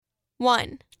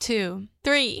1, 2,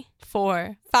 3,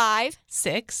 4, 5,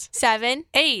 6, 7,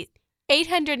 8,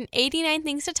 889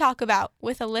 things to talk about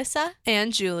with Alyssa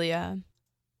and Julia.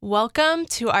 Welcome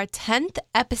to our 10th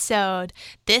episode.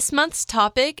 This month's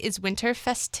topic is winter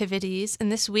festivities,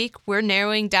 and this week we're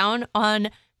narrowing down on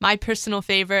my personal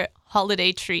favorite,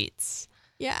 holiday treats.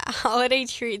 Yeah, holiday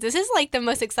treats. This is like the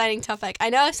most exciting topic. I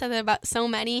know I've said that about so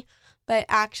many, but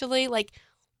actually like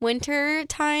winter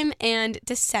time and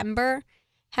December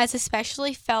has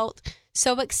especially felt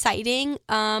so exciting,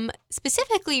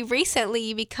 specifically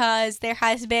recently because there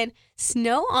has been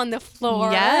snow on the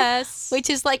floor. Yes. Which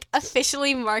is like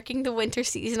officially marking the winter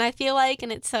season, I feel like,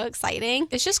 and it's so exciting.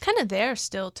 It's just kind of there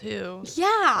still, too.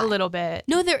 Yeah. A little bit.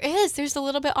 No, there is. There's a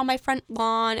little bit on my front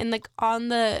lawn and like on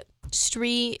the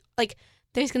street. Like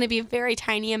there's going to be a very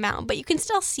tiny amount, but you can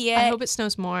still see it. I hope it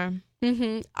snows more.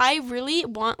 I really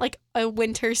want like a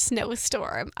winter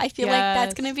snowstorm. I feel like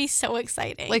that's going to be so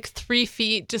exciting. Like 3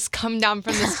 feet just come down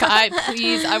from the sky,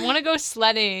 please. I want to go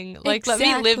sledding. Like, Let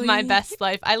me live my best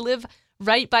life. I live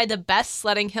right by the best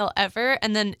sledding hill ever.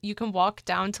 And then you can walk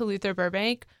down to Luther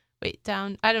Burbank. I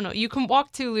don't know. You can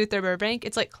walk to Luther Burbank.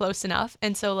 It's like close enough.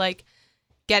 And so like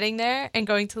getting there and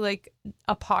going to like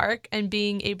a park and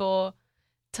being able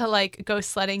to like go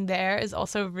sledding there is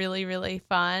also really, really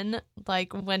fun.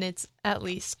 Like when it's at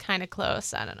least kind of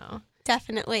close. I don't know.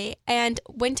 Definitely. And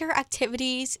winter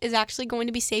activities is actually going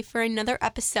to be saved for another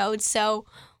episode. So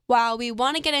while we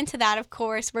want to get into that, of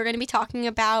course, we're going to be talking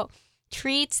about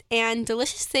treats and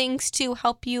delicious things to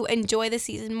help you enjoy the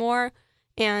season more.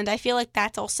 And I feel like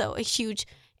that's also a huge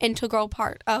integral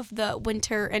part of the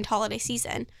winter and holiday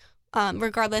season,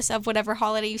 regardless of whatever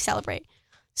holiday you celebrate.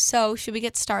 So should we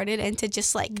get started into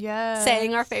just like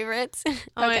saying our favorites?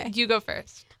 Okay. You go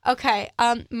first. Okay.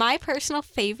 My personal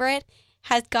favorite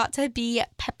has got to be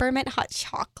peppermint hot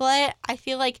chocolate. I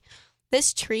feel like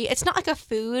this treat, it's not like a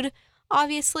food,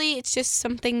 obviously. It's just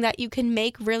something that you can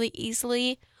make really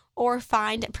easily or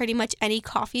find at pretty much any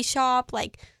coffee shop.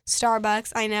 Like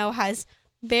Starbucks, I know, has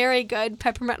very good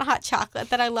peppermint hot chocolate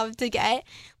that I love to get.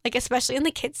 Like especially in the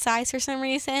kids' size for some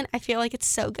reason. I feel like it's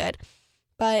so good.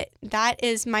 But that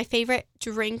is my favorite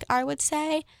drink, I would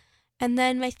say. And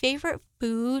then my favorite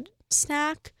food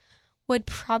snack would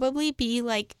probably be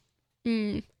like,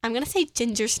 I'm going to say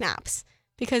ginger snaps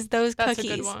because those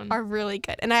cookies are really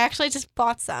good. And I actually just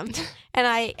bought some and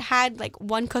I had like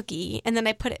one cookie and then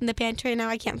I put it in the pantry and now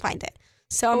I can't find it.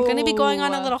 So I'm going to be going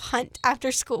on a little hunt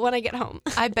after school when I get home.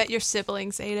 I bet your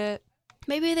siblings ate it.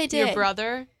 Maybe they did. Your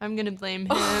brother? I'm going to blame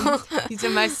him. He's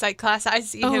in my psych class. I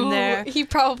see him there. He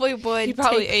probably would. He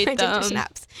probably ate them. Ginger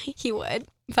snaps. He would.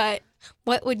 But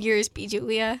what would yours be,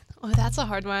 Julia? Oh, that's a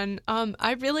hard one.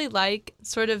 I really like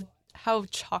sort of how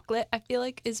chocolate, I feel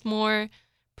like, is more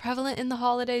prevalent in the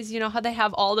holidays. You know how they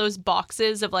have all those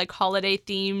boxes of like holiday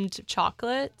themed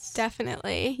chocolates?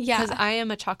 Definitely. Yeah. Because I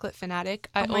am a chocolate fanatic.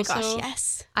 Oh my gosh,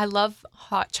 yes. I love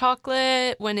hot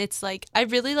chocolate when it's like, I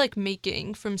really like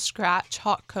making from scratch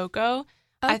hot cocoa.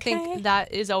 Okay. I think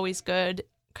that is always good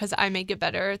because I make it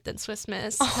better than Swiss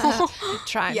Miss.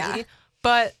 Try me.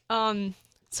 But,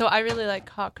 so I really like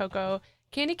hot cocoa.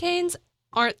 Candy canes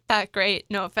aren't that great.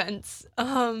 No offense.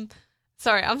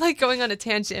 Sorry, I'm like going on a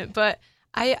tangent, but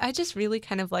I just really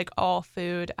kind of like all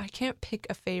food. I can't pick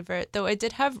a favorite, though I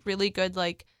did have really good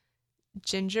like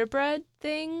gingerbread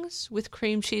things with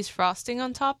cream cheese frosting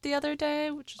on top the other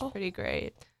day, which is pretty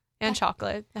great. And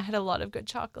chocolate. I had a lot of good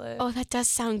chocolate. Oh, that does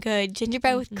sound good.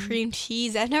 Gingerbread with cream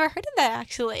cheese. I've never heard of that,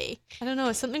 actually. I don't know.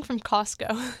 It's something from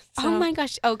Costco. Oh, my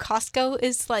gosh. Oh, Costco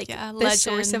is like the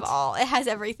source of all. It has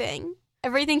everything.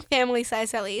 Everything family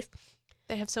size, at least.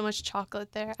 They have so much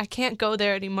chocolate there. I can't go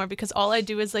there anymore because all I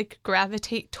do is like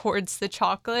gravitate towards the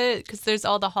chocolate because there's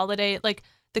all the holiday, like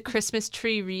the Christmas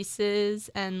tree Reese's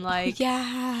and like.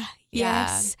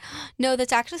 Yes. No,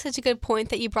 that's actually such a good point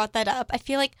that you brought that up. I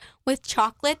feel like with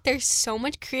chocolate, there's so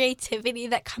much creativity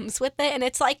that comes with it. And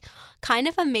it's like kind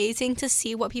of amazing to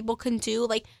see what people can do,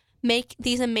 like make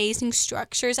these amazing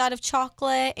structures out of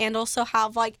chocolate and also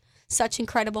have like such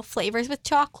incredible flavors with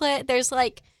chocolate. There's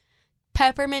like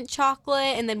peppermint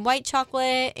chocolate and then white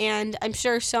chocolate and I'm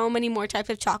sure so many more types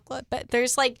of chocolate. But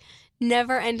there's like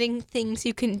never ending things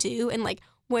you can do and like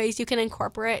ways you can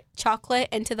incorporate chocolate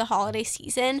into the holiday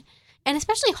season. And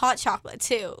especially hot chocolate,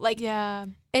 too. Like,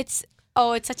 it's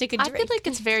such a good drink. I feel like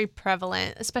it's very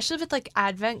prevalent, especially with, like,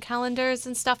 advent calendars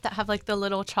and stuff that have, like, the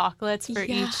little chocolates for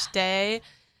each day.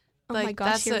 Like, my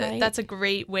gosh, that's a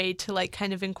great way to, like,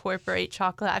 kind of incorporate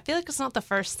chocolate. I feel like it's not the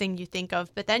first thing you think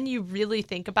of, but then you really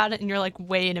think about it and you're like,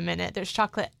 wait a minute, there's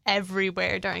chocolate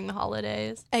everywhere during the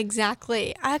holidays.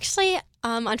 Exactly. I actually,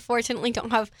 unfortunately,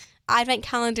 don't have advent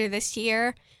calendar this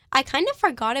year. I kind of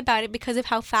forgot about it because of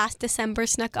how fast December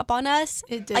snuck up on us.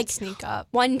 It did sneak up.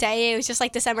 One day, it was just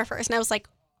like December 1st, and I was like,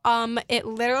 it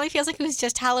literally feels like it was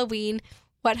just Halloween.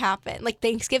 What happened? Like,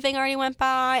 Thanksgiving already went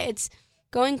by. It's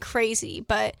going crazy,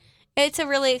 but it's a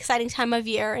really exciting time of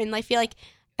year, and I feel like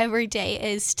every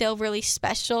day is still really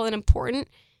special and important.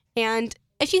 And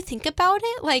if you think about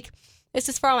it, like, this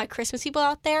is for all my Christmas people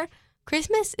out there,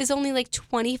 Christmas is only like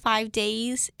 25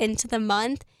 days into the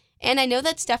month, and I know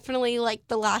that's definitely like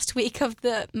the last week of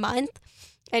the month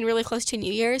and really close to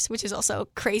New Year's, which is also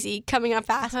crazy, coming up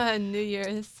fast. New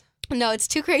Year's. No, it's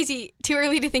too crazy, too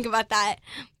early to think about that.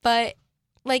 But,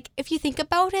 like, if you think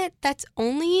about it, that's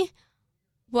only,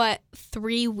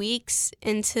 3 weeks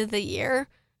into the year?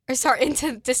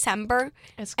 Into December.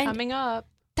 It's coming up.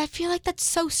 I feel like that's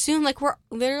so soon. Like, we're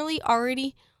literally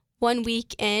already 1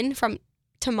 week in from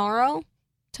tomorrow.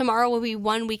 Tomorrow will be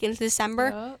 1 week into December.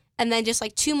 Yep. And then just,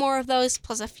 2 more of those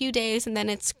plus a few days, and then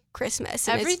it's Christmas.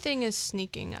 And everything is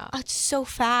sneaking up. It's so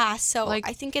fast. So I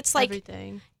think it's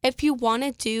everything. If you want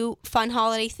to do fun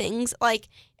holiday things, like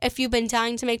if you've been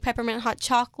dying to make peppermint hot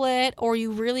chocolate, or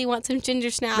you really want some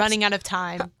ginger snaps. Running out of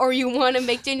time. Or you want to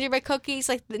make gingerbread cookies,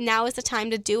 now is the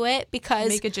time to do it because...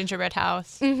 Make a gingerbread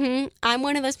house. I'm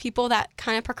one of those people that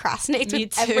kind of procrastinates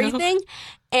with everything.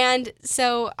 And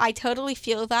so I totally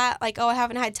feel that. I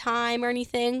haven't had time or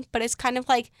anything, but it's kind of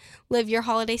live your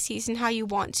holiday season how you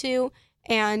want to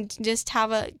and just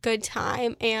have a good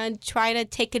time and try to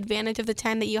take advantage of the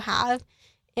time that you have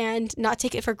and not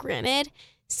take it for granted.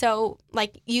 So,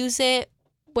 use it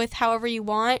with however you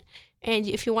want. And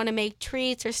if you want to make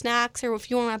treats or snacks or if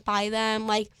you want to buy them,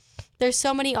 there's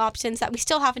so many options that we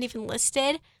still haven't even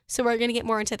listed. So we're going to get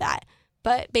more into that.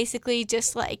 But basically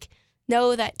just,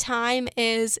 know that time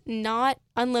is not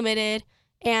unlimited.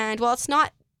 And, it's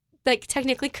not,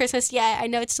 technically Christmas yet. I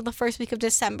know it's still the first week of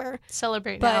December.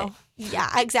 Celebrate but, now. Yeah,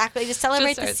 exactly. Just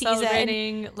celebrate the season.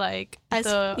 Celebrating,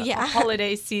 the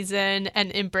holiday season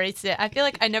and embrace it. I feel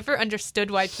like I never understood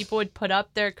why people would put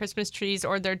up their Christmas trees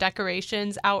or their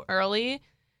decorations out early.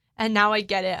 And now I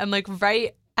get it. I'm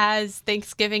right as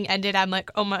Thanksgiving ended, I'm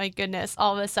oh my goodness,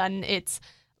 all of a sudden it's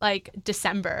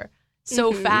December.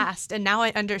 So fast. And now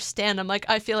I understand. I'm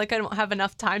I feel like I don't have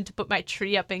enough time to put my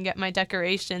tree up and get my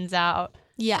decorations out.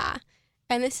 Yeah.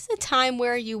 And this is a time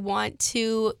where you want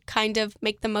to kind of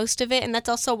make the most of it. And that's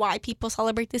also why people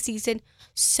celebrate the season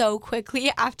so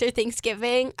quickly after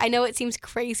Thanksgiving. I know it seems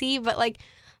crazy, but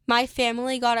my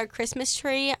family got our Christmas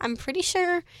tree. I'm pretty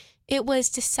sure it was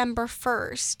December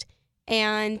 1st.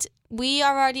 And we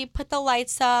already put the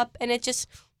lights up, and it just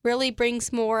really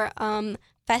brings more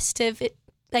festiveness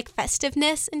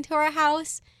into our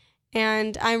house.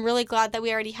 And I'm really glad that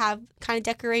we already have kind of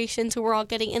decorations so we're all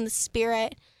getting in the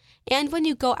spirit. And when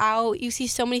you go out, you see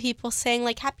so many people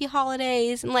saying happy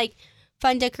holidays and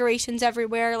fun decorations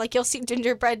everywhere. You'll see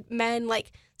gingerbread men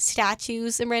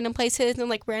statues in random places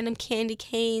and random candy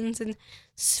canes and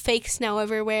fake snow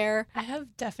everywhere. I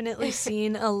have definitely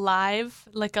seen a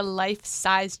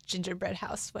life-size gingerbread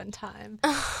house one time.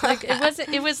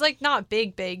 It was not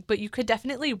big, but you could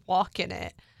definitely walk in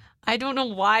it. I don't know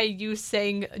why you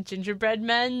saying gingerbread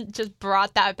men just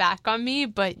brought that back on me,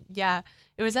 but yeah,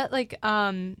 it was at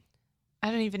I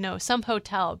don't even know, some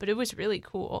hotel, but it was really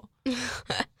cool.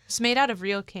 It's made out of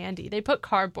real candy. They put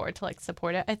cardboard to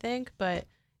support it, I think, but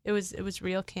it was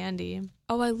real candy.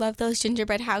 Oh, I love those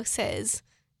gingerbread houses.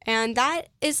 And that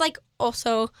is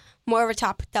also more of a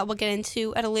topic that we'll get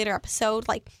into at a later episode,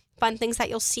 fun things that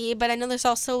you'll see. But I know there's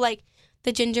also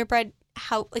the gingerbread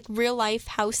house, real life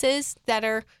houses that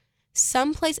are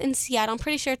someplace in Seattle. I'm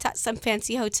pretty sure it's at some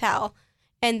fancy hotel.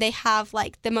 And they have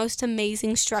the most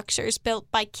amazing structures built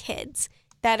by kids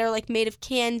that are made of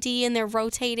candy, and they're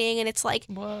rotating, and it's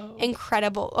Whoa.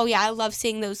 Incredible. Oh yeah, I love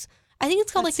seeing those. I think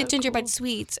it's called That's the so gingerbread cool.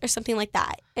 Suites or something like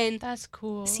that. And that's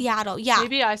cool. Seattle, yeah.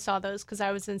 Maybe I saw those because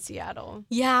I was in Seattle.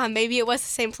 Yeah, maybe it was the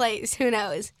same place. Who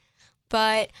knows?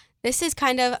 But this is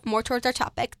kind of more towards our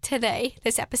topic today,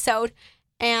 this episode.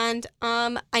 And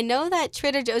I know that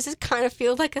Trader Joe's is kind of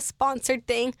feels like a sponsored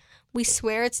thing. We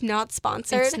swear it's not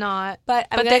sponsored. It's not. But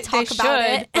I'm going to talk about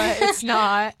it. But it's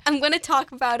not. I'm going to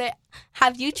talk about it.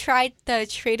 Have you tried the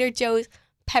Trader Joe's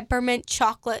peppermint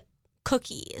chocolate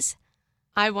cookies?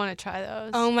 I want to try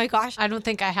those. Oh my gosh. I don't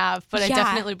think I have, but I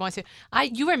definitely want to.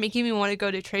 You are making me want to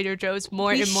go to Trader Joe's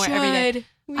more and more every day.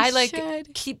 We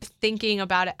should. Keep thinking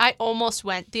about it. I almost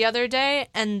went the other day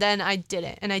and then I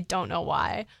didn't, and I don't know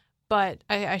why. But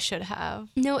I should have.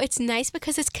 No, it's nice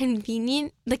because it's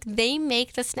convenient. They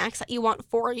make the snacks that you want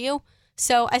for you.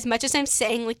 So as much as I'm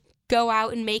saying, go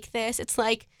out and make this, it's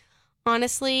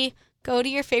honestly, go to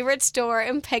your favorite store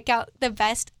and pick out the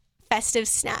best festive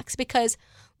snacks. Because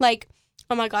Like,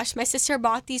 oh my gosh, my sister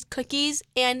bought these cookies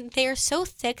and they are so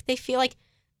thick. They feel like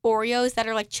Oreos that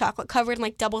are like chocolate covered and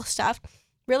like double stuffed,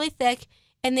 really thick.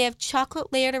 And they have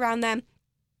chocolate layered around them.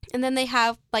 And then they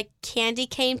have like candy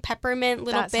cane peppermint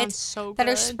little bits that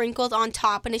are sprinkled on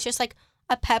top. And it's just like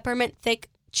a peppermint thick,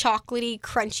 chocolatey,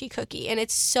 crunchy cookie. And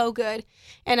it's so good.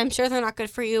 And I'm sure they're not good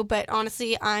for you, but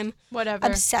honestly, I'm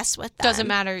obsessed with them. Doesn't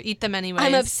matter. Eat them anyways.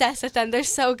 I'm obsessed with them. They're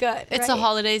so good. It's the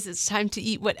holidays. It's time to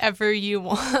eat whatever you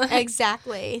want.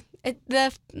 Exactly.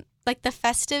 The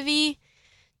festive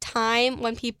time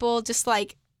when people just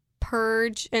like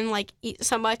purge and like eat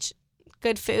so much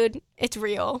good food, it's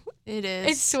real. It is.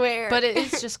 I swear. But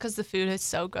it's just because the food is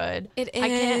so good. It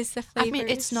is. The flavors. I mean,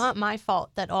 it's not my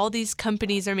fault that all these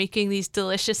companies are making these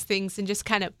delicious things and just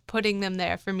kind of putting them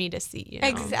there for me to see. You know?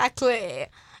 Exactly.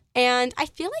 And I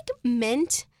feel like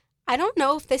mint, I don't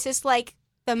know if this is like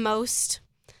the most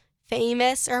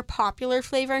famous or popular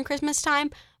flavor in Christmas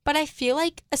time, but I feel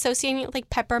like associating it with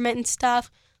like peppermint and stuff,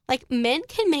 like mint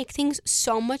can make things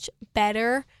so much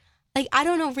better. Like, I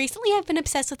don't know, recently I've been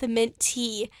obsessed with the mint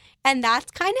tea, and that's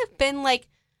kind of been, like,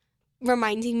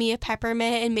 reminding me of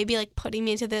peppermint and maybe, like, putting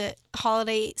me into the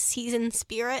holiday season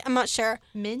spirit. I'm not sure.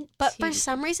 Mint But tea. for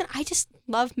some reason, I just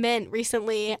love mint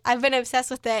recently. I've been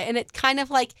obsessed with it, and it kind of,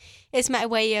 like, is my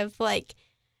way of, like,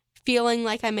 feeling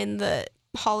like I'm in the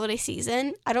holiday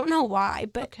season. I don't know why,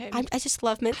 but I just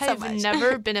love mint so much. I've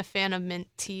never been a fan of mint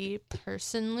tea,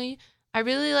 personally. I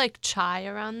really like chai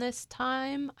around this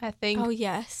time, I think. Oh,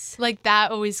 yes. Like,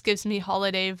 that always gives me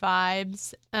holiday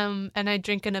vibes. And I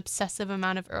drink an obsessive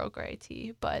amount of Earl Grey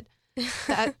tea, but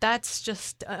that's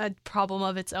just a problem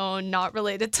of its own, not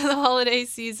related to the holiday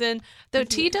season. Though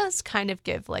tea does kind of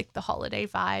give, like, the holiday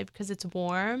vibe because it's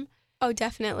warm. Oh,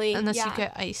 definitely. Unless you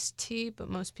get iced tea, but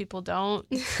most people don't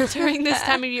during this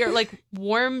time of year. Like,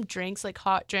 warm drinks, like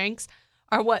hot drinks,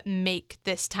 are what make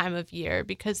this time of year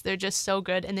because they're just so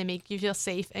good and they make you feel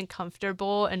safe and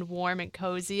comfortable and warm and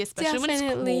cozy, especially when it's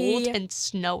cold and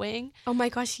snowing. Oh my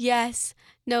gosh, yes.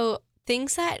 No,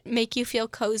 things that make you feel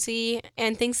cozy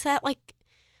and things that like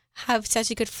have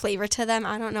such a good flavor to them.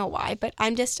 I don't know why, but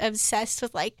I'm just obsessed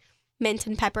with like mint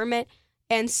and peppermint.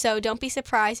 And so don't be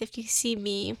surprised if you see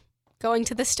me going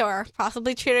to the store,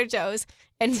 possibly Trader Joe's,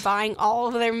 and buying all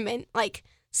of their mint like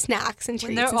snacks and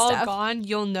treats and stuff. When they're all gone,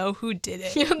 you'll know who did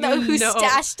it. You'll know who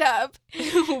stashed up.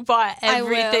 Who bought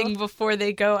everything before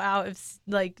they go out of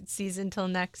like season till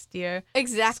next year.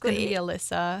 Exactly. It's going to be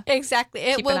Alyssa. Exactly.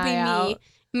 It Keep will an be eye me. out.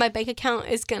 My bank account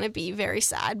is going to be very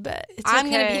sad, but It's I'm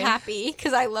going to be okay. happy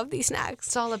because I love these snacks.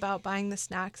 It's all about buying the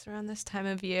snacks around this time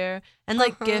of year and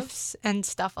like gifts and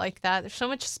stuff like that. There's so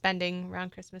much spending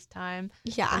around Christmas time.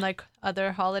 Yeah. And like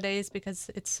other holidays because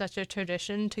it's such a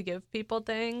tradition to give people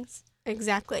things.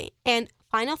 Exactly. And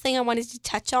final thing I wanted to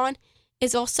touch on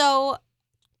is also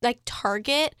like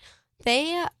Target.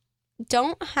 They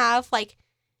don't have like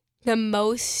the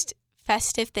most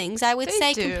festive things, I would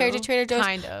say, compared to Trader Joe's.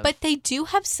 Kind of. But they do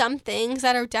have some things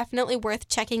that are definitely worth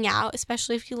checking out,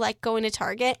 especially if you like going to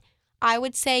Target. I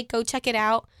would say go check it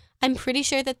out. I'm pretty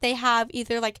sure that they have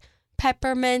either like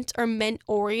peppermint or mint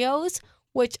Oreos,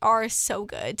 which are so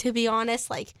good, to be honest.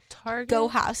 Like, Target? Go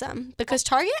have some. Because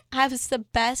Target has the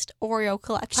best Oreo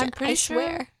collection, I'm pretty I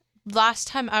swear. sure last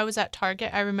time I was at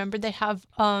Target, I remember they have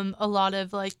a lot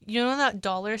of, like, you know that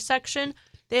dollar section?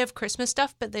 They have Christmas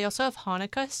stuff, but they also have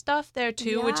Hanukkah stuff there,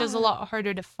 too, which is a lot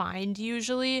harder to find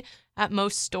usually at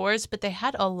most stores. But they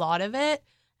had a lot of it.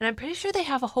 And I'm pretty sure they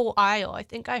have a whole aisle. I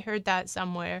think I heard that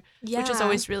somewhere, which is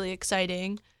always really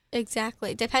exciting.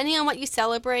 Exactly. Depending on what you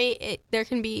celebrate, there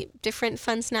can be different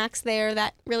fun snacks there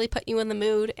that really put you in the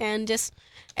mood. And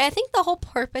I think the whole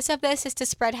purpose of this is to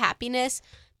spread happiness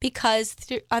because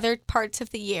through other parts of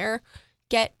the year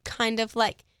get kind of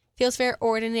like, feels very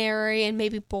ordinary and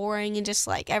maybe boring and just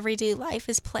like everyday life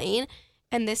is plain.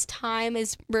 And this time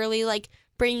is really like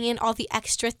bringing in all the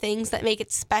extra things that make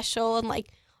it special and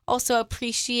like also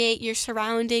appreciate your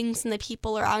surroundings and the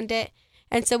people around it.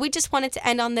 And so we just wanted to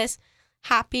end on this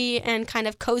happy and kind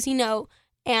of cozy note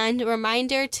and a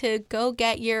reminder to go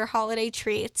get your holiday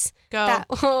treats. That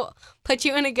will put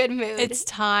you in a good mood. It's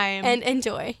time. And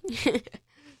enjoy.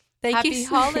 Happy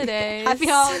holidays. Happy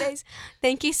holidays.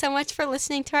 Thank you so much for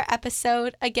listening to our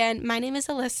episode. Again, my name is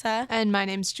Alyssa. And my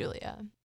name's Julia.